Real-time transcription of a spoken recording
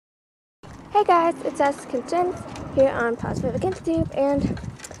Hey guys, it's us KinzTwinz here on KinzTwinz, and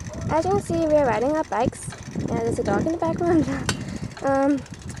as you can see, we are riding our bikes, and there's a dog in the background.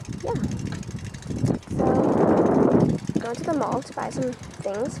 Yeah. So, going to the mall to buy some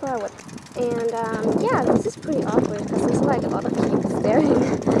things for our work. And yeah, this is pretty awkward because there's like a lot of people staring.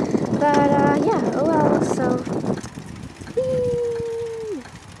 But yeah, oh well, so. Whee!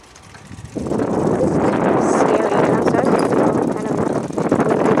 This is kind of scary, and I'm starting to feel kind of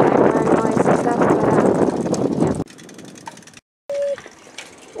windy background noise and stuff, but yeah.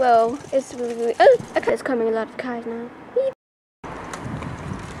 Whoa, it's really, oh, okay, there's coming a lot of cars now. Beep.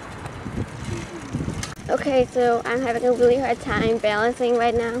 Okay, so I'm having a really hard time balancing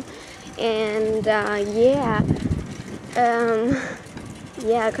right now, and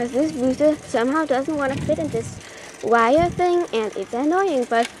yeah, because this booster somehow doesn't want to fit in this wire thing, and it's annoying,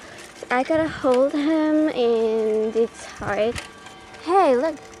 but I gotta hold him, and it's hard. Hey,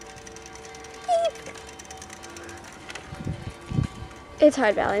 look. Beep. It's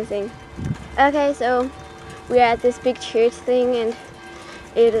hard balancing. Okay, so we're at this big church thing, and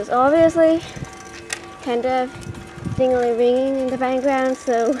it is obviously kind of dingly ringing in the background,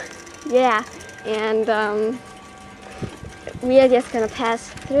 so yeah, and we are just gonna pass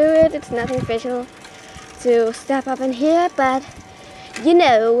through it. It's nothing official to step up in here, but you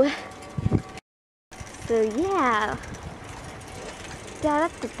know. So yeah. Da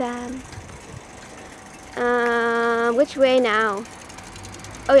da da da. Which way now?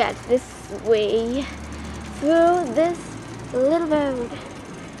 Oh yeah, it's this way. Through this little road.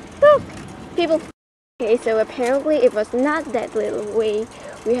 Look, people. Okay, so apparently it was not that little way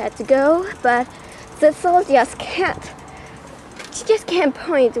we had to go, but Cecil just can't. She just can't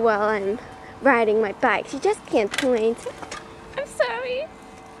point while I'm riding my bike. She just can't point. I'm sorry.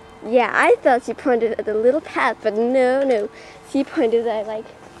 Yeah, I thought she pointed at the little path, but no. She pointed at like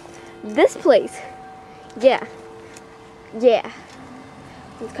this place. Yeah.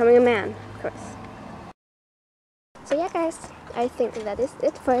 It's coming a man, of course. So yeah guys, I think that is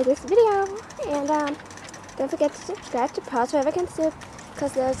it for this video, and don't forget to subscribe to KinzTwinz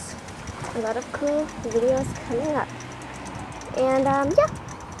because there's a lot of cool videos coming up, and yeah.